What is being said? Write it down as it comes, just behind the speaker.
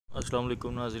अस्सलाम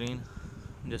वालेकुम नाज़रीन।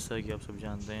 जैसा कि आप सब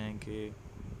जानते हैं कि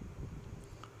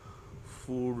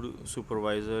फूड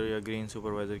सुपरवाइज़र या ग्रीन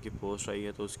सुपरवाइज़र की पोस्ट आई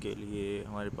है, तो उसके लिए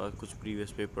हमारे पास कुछ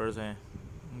प्रीवियस पेपर्स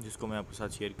हैं जिसको मैं आपके साथ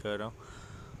शेयर कर रहा हूँ।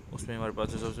 उसमें हमारे पास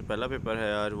जो सबसे पहला पेपर है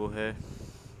यार, वो है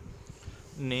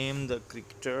नेम द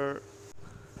क्रिकेटर।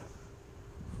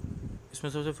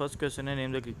 इसमें सबसे फर्स्ट क्वेश्चन है,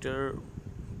 name the cricketer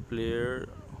player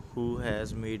who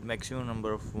has made maximum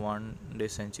number of one day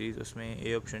centuries. उसमें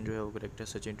ए ऑप्शन जो है वो करेक्ट है,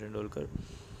 सचिन तेंदुलकर।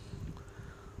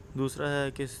 दूसरा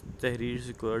है कि तहरीर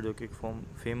स्क्वायर जो कि एक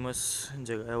फेमस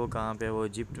जगह है, वो कहाँ पे है, वो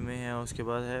इजिप्ट में है। उसके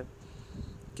बाद है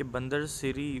कि बंदर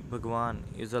सिरी भगवान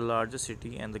is the largest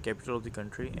city and the capital of the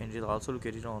country and is also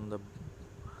located on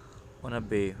a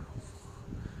bay.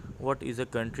 What is a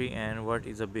country and what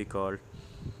is a bay called?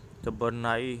 The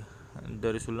Barnai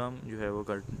दरुसलम जो है वो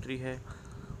कंट्री है।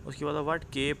 उसके बाद what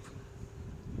cap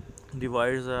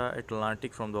divides the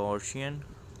Atlantic from the ocean,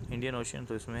 Indian ocean,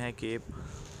 तो इसमें है cap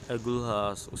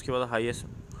गुलहास। उसके बाद highest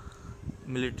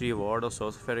military award of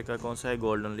south Africa कौन सा है?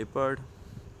 Golden leopard.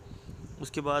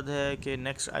 उसके बाद है कि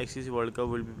next ICC world cup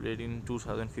will be played in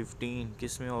 2015,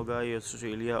 किस में होगा? ये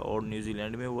ऑस्ट्रेलिया और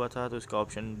न्यूजीलैंड में हुआ था, तो इसका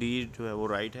ऑप्शन डी जो है वो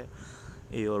राइट है,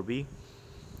 ए और बी।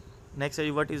 नेक्स्ट है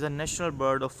what is the national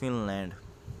bird of Finland?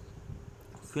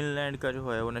 Finland का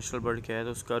जो है वो नेशनल बर्ड क्या है?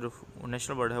 तो उसका जो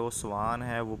नेशनल बर्ड है वो स्वान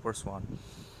है, वो पर स्वान।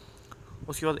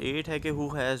 उसके बाद 8 है कि हु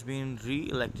हैज़ बीन री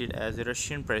elected as a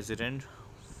Russian president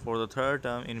for the third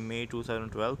term in मई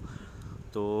 2012,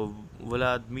 तो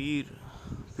व्लादिमीर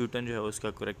पुतिन जो है उसका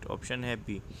करेक्ट ऑप्शन है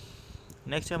बी।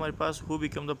 नेक्स्ट है हमारे पास who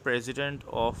become the president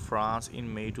of France in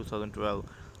मई 2012,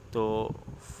 तो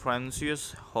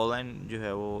फ्रांसिस हॉलैंड जो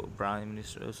है वो प्राइम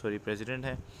मिनिस्टर प्रेसिडेंट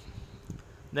है।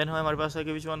 देन हमारे पास है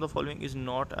कि which one the following is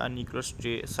not a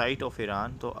nuclear site of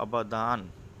Iran, तो अबादान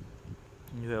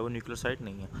जो है वो न्यूक्लियर साइट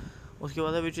नहीं है। उसके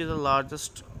बाद है which is the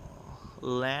largest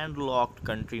land locked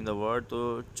country in the world,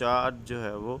 तो चाद जो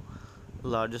है वो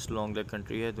लार्जेस्ट लॉन्ग लेग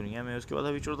कंट्री है दुनिया में। उसके बाद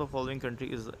है which of the following country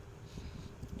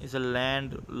is a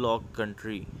land locked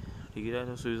country, ठीक है,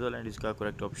 तो स्विट्ज़रलैंड इसका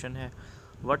करेक्ट ऑप्शन है।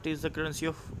 What is the currency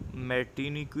of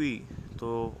मार्टिनिक्वी,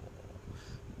 तो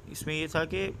इसमें ये था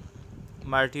कि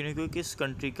मार्टिनिक्वी किस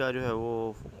कंट्री का जो है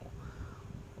वो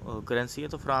करेंसी है,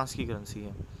 तो फ्रांस की करेंसी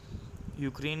है।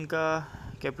 यूक्रेन का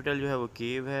कैपिटल जो है वो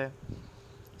कीव है।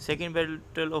 सेकेंड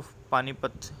बैटल ऑफ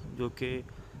पानीपत जो कि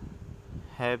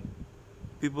है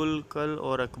पिबुलकल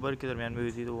और अकबर के दरमियान में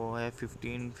हुई थी, तो वो है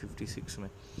 1556 में।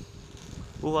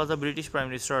 वो was the British prime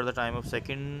minister at the time of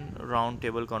second round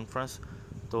table conference,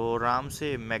 तो राम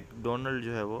से मैकडोनल्ड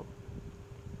जो है वो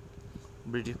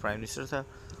ब्रिटिश प्राइम मिनिस्टर था।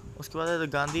 उसके बाद है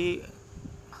Gandhi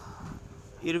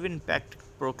Irwin pact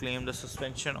proclaim the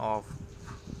suspension of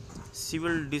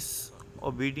civil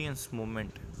disobedience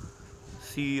movement,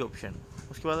 C option.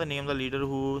 उसके बाद name the leader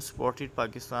who supported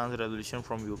Pakistan resolution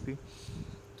from UP,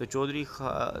 तो Chaudhary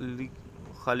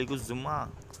खालिकुज़्ज़मा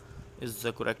is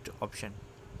the correct option.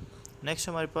 Next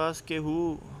हमारे पास के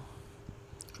who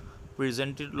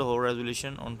presented Lahore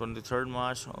resolution on 23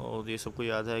 मार्च, और ये सबको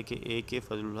याद है कि ए के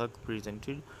फजलुल हक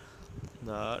presented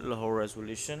the Lahore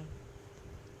resolution.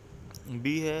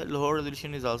 B है Lahore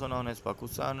resolution is also known as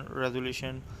Pakistan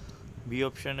resolution, B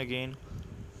option again.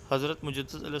 हज़रत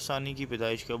मुजद्दद अल-सानी की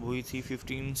पैदाइश कब हुई थी?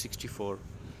 1564।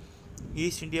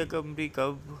 ईस्ट इंडिया कंपनी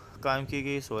कब कायम की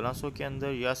गई? 1600 के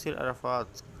अंदर। यासिर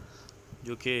अराफात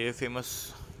जो कि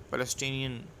फेमस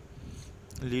फ़लस्तीनियन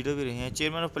लीडर भी रहे हैं,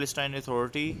 chairman of Palestine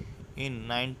authority in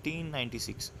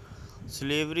 1996।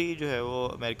 Slavery जो है वो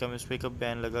अमेरिका में उस पर कब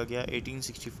बैन लगा गया?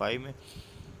 1865 में।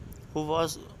 Who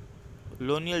was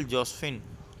लोनियल Josephine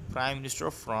prime minister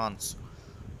of France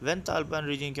when Taliban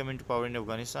reason came into power in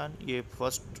Afghanistan? ये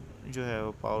फर्स्ट जो है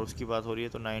वो पावर उसकी बात हो रही है,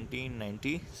 तो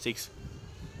 1996।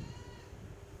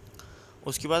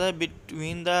 उसके बाद है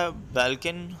between the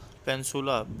Balkan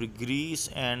पेंसुला Greece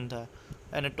and the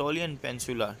Anatolian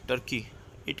पेंसुला Turkey,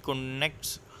 it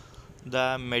connects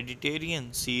the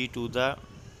Mediterranean C to the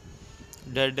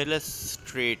Daedalus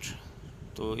straight,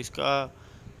 तो इसका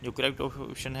जो करेक्ट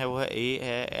ऑप्शन है वो है ए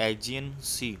है, Aegean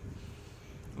C.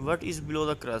 What is below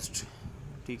the crust,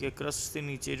 ठीक है, क्रस्ट से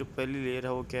नीचे जो पहली लेयर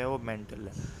है वो क्या है? वो मेंटल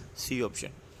है, सी ऑप्शन।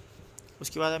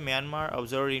 उसके बाद है म्यांमार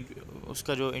ऑब्जर्व,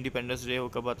 उसका जो इंडिपेंडेंस डे वो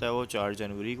कब आता है? वो 4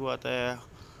 जनवरी को आता है।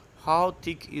 How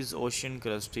thick is ocean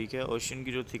crust, ठीक है, ओशन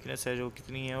की जो थिकनेस है जो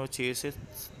कितनी है? वो 6 से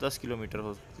 10 किलोमीटर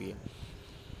हो सकती है।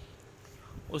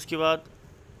 उसके बाद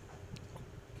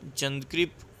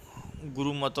चंद्रक्रिप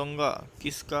गुरुमतोंगा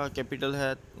किसका कैपिटल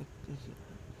है?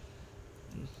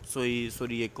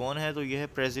 सॉरी ये कौन है? तो ये है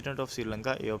president of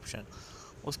Sri Lanka, A option.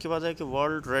 उसके बाद है कि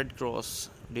वर्ल्ड रेड क्रॉस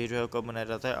डे जो है कब मनाया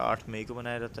जाता है? 8 मई को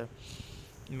मनाया जाता है।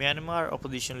 म्यांमार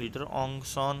अपोजिशन लीडर ऑंग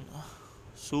सान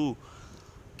Su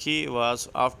Ki was,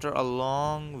 after a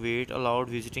long wait, allowed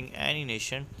visiting any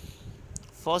nation.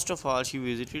 First of all, she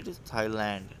visited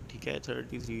Thailand. ठीक है,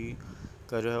 33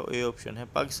 का जो है ए ऑप्शन है.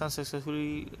 Pakistan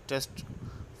successfully test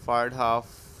fired half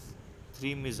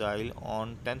 3 missile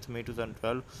on 10 मई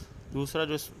 2012. दूसरा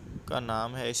जो इसका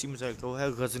नाम है इसी मिसाइल का वो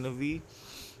है गजनवी,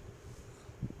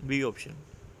 बी ऑप्शन.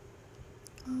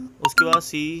 उसके बाद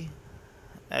सी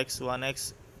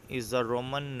X1X is the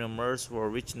Roman numerals for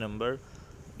which number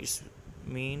is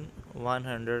mean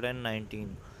 119.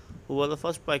 Who was the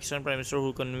first Pakistan Prime Minister who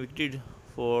convicted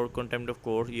for contempt of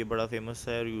court? ये बड़ा फेमस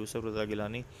है, यूसुफ रज़ा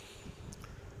Gilani.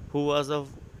 Who was the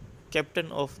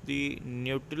captain of the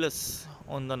Nautilus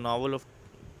on the novel of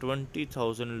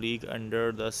 20,000 League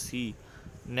Under the Sea?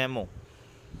 Nemo.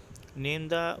 Name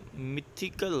the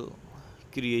mythical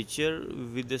creature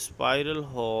with a spiral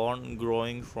horn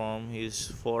growing from his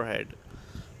forehead.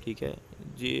 ठीक है,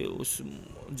 ये उस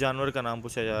जानवर का नाम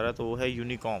पूछा जा रहा है, तो वो है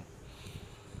unicorn.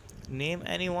 Name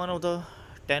any one of the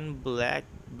 10 black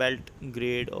belt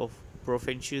grade of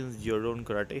professions judo and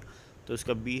karate, तो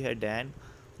इसका बी है Dan.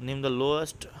 Name the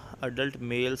lowest adult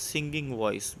mail singing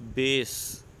voice,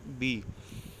 base, B.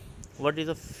 What is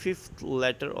the fifth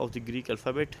letter of the Greek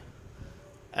alphabet?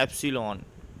 Epsilon,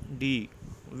 D.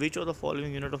 Which of the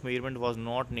following unit of measurement was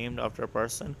not named after a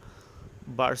person?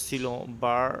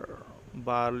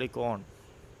 Barleycorn.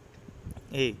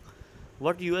 A.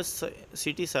 What US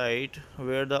city site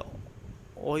where the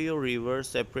Ohio River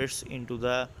separates into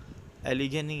the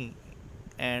Allegheny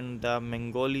and the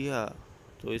Mongolia?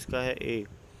 तो इसका है A.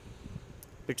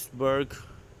 Pittsburgh,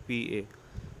 PA.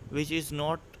 Which is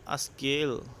not a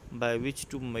scale by which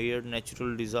to measure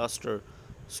natural disaster?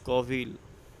 Scoville.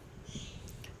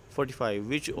 45.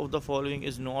 Which of the following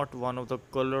is not one of the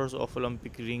colors of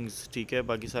Olympic rings? ठीक है,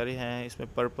 बाकी सारे हैं,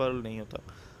 इसमें purple नहीं होता.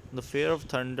 The fear of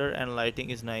thunder and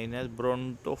lightning is known as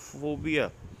brontophobia.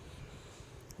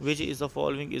 Which is the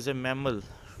following is a mammal?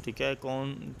 ठीक है,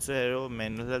 कौन सा है वो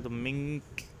मैमल है? तो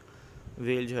मिंक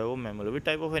वेल जो है वो mammal. Which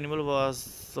type of animal was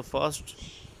the first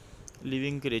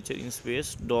living creature in space?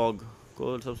 Dog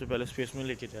को सबसे पहले स्पेस में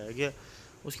लेके जाया गया.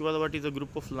 उसके बाद what is the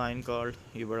group of line called?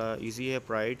 ये बड़ा इजी है,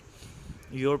 प्राइड.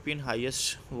 यूरोपियन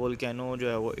हाईएस्ट वोल्केनो जो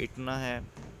है वो इटना है.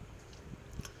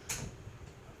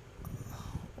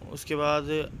 उसके बाद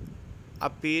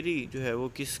अपेरी जो है वो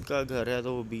किसका घर है?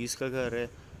 तो वो 20 का घर है,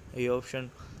 ये ऑप्शन.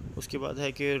 उसके बाद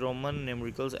है कि रोमन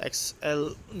न्यूमेरिकल्स XL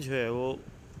जो है वो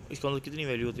इसका मतलब कितनी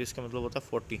वैल्यू होती है? इसका मतलब होता है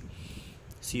 40,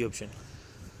 सी ऑप्शन.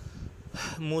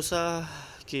 मूसा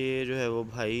के जो है वो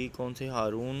भाई कौन थे?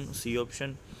 हारून, C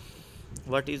option.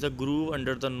 What is the groove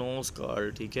under the nose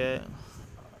called? ठीक है,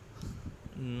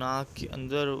 नाक के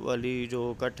अंदर वाली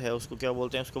जो कट है उसको क्या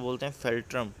बोलते हैं? उसको बोलते हैं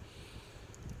फेल्ट्रम.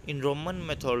 In Roman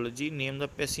mythology name the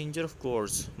passenger of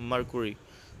course, Mercury.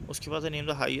 उसके बाद है name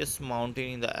the highest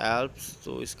mountain in the Alps,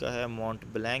 तो इसका है mount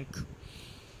blank.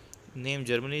 Name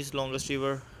Germany's longest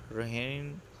river,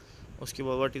 रहेन. उसके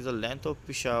बाद what is the length of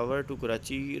Peshawar to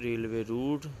Karachi railway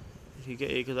route? ठीक है,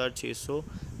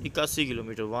 1681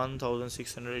 kilometre,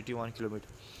 1681 kilometre.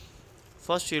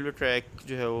 First railway track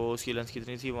जो है वो उसकी लेंथ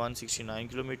कितनी थी? 169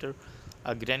 kilometre.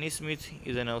 A granny Smith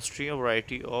is an Austrian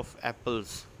variety of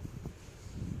apples.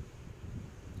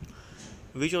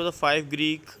 Which of the 5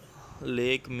 Greek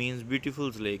lake means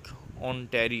beautiful lake?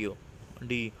 Ontario,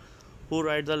 D. Who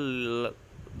right the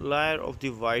lawyer of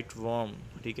the white worm?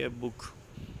 ठीक है, book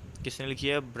किसने लिखी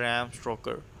है? Bram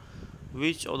Stoker.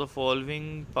 Which of the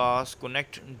following pass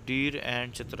connect deer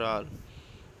and Chitral?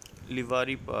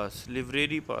 लिवरेरी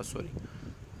pass sorry.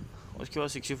 उसके बाद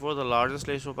 64 the largest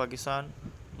lake of Pakistan?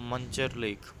 Manchar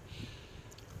lake.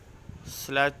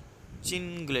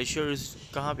 स्लैचिन glacier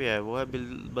कहाँ पे है? वो है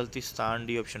Baltistan,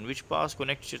 D option. Which pass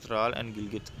connect Chitral and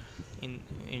Gilgit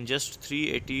in just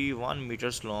 381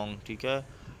 metres long? ठीक है,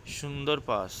 सुंदर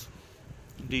पास,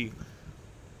 डी.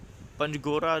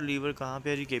 पंजगोरा लीवर कहाँ पे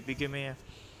है जी? KPK में है.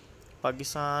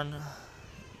 पाकिस्तान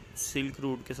सिल्क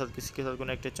रूट के साथ किसके साथ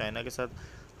कनेक्ट है? चाइना के साथ.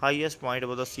 Highest point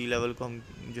above the C level को हम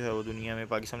जो है वो दुनिया में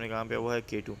पाकिस्तान में कहाँ पे है? वो है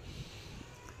K2.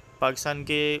 पाकिस्तान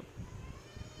के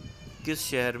किस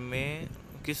शहर में,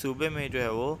 किस सूबे में जो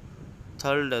है वो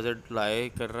थल डेजर्ट लाई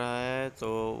कर रहा है? तो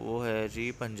वो है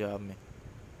जी पंजाब में.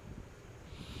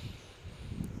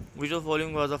 Which of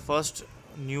following was the first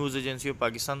news agency of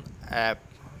Pakistan? App.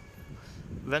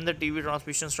 When the TV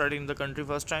transmission started in the country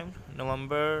first time?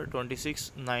 November 26,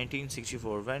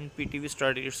 1964. When PTV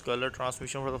started its color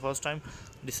transmission for the first time?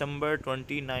 December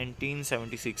 20,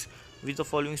 1976. Which the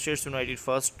following states united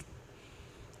first?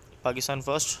 Pakistan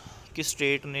first. किस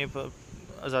state ने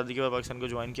आज़ादी के बाद पाकिस्तान को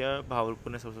join किया?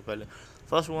 भावलपुर ने सबसे पहले.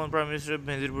 First woman prime minister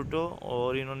Benazir Bhutto,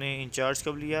 और इन्होंने इंचार्ज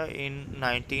कब लिया? इन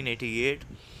 1988।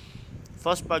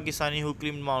 First Pakistani who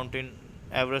क्लिम्ड mountain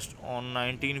Everest on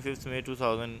 19 May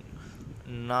 2000,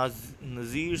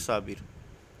 Nazir Sabir.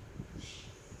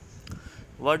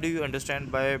 What do you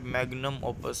understand by magnum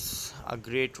opus? A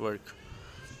great work.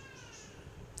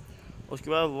 उसके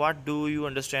बाद what do you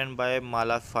understand by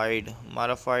malified?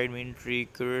 Malified mean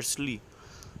treacherously.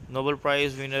 Nobel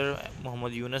Prize winner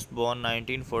Muhammad Yunus, born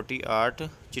 1940 at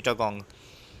Chittagong.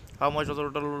 How much of the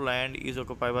total land is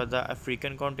occupied by the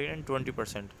African continent?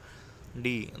 20%.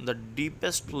 D. The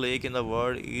deepest lake in the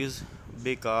world is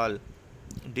Baikal.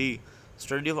 D.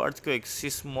 Study of earthquakes,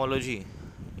 seismology.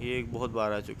 ये एक बहुत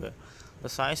बार आ चुका है। The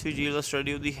science which deals the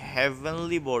study of the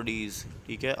heavenly bodies,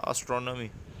 ठीक है, astronomy.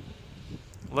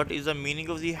 What is the meaning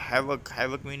of the havoc?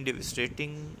 Havoc mean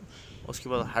devastating. उसके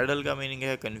बाद huddle का मीनिंग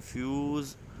है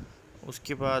confuse.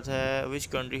 उसके बाद है which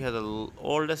country has the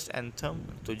oldest anthem?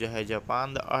 तो जो है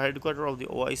Japan. The headquarter of the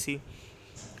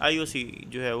IOC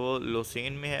जो है वो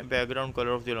लोसेन में है. Background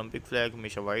colour of the Olympic flag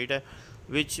हमेशा वाइट है.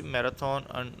 Which marathon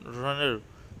runner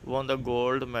won the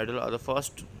gold medal at the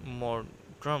first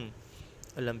modern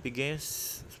Olympic Games?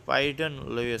 Spyden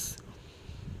Lewis.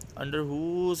 Under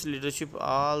whose leadership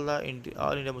all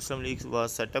India Muslim League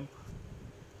was set up?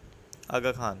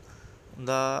 Aga Khan.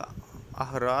 The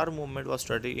Ahrar movement was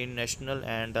started in national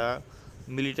and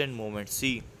militant movement.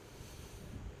 C.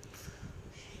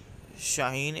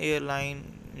 Shaheen airline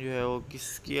जो है वो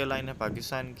किसकी airline है?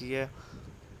 पाकिस्तान की है.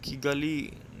 किगली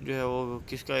जो है वो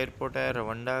किसका एयरपोर्ट है?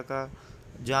 रवांडा का.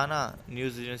 जाना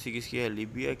न्यूज़ एजेंसी किसकी है?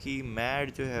 लीबिया की.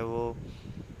 मैड जो है वो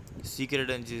सीक्रेट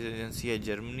एजेंसी है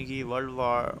जर्मनी की.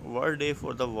 World day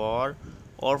for the war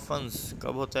orphans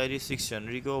कब होता है? 6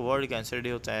 जनवरी को. वर्ल्ड कैंसर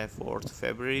डे होता है 4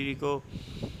 फरवरी को.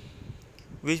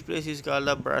 Which place is called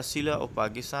the ब्रासिला of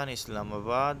Pakistan?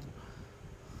 Islamabad.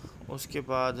 उसके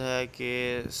बाद है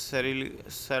कि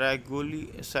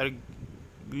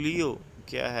सरगलियो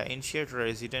क्या है? Ancient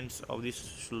residence of the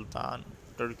sultan,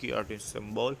 Turkey artist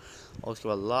symbol. और उसके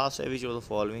बाद लास्ट है which of the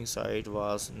following site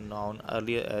was known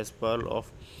earlier as pearl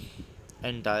of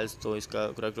एंटाइल्स. तो इसका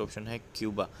करेक्ट ऑप्शन है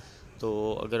क्यूबा. तो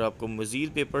अगर आपको मज़ीद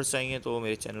पेपर्स चाहिए तो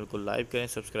मेरे चैनल को लाइक करें,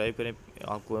 सब्सक्राइब करें.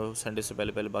 आपको संडे से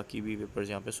पहले बाकी भी पेपर्स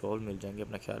यहाँ पे सॉल्व मिल जाएंगे.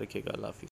 अपना ख्याल रखिएगा. अल्लाह हाफिज़.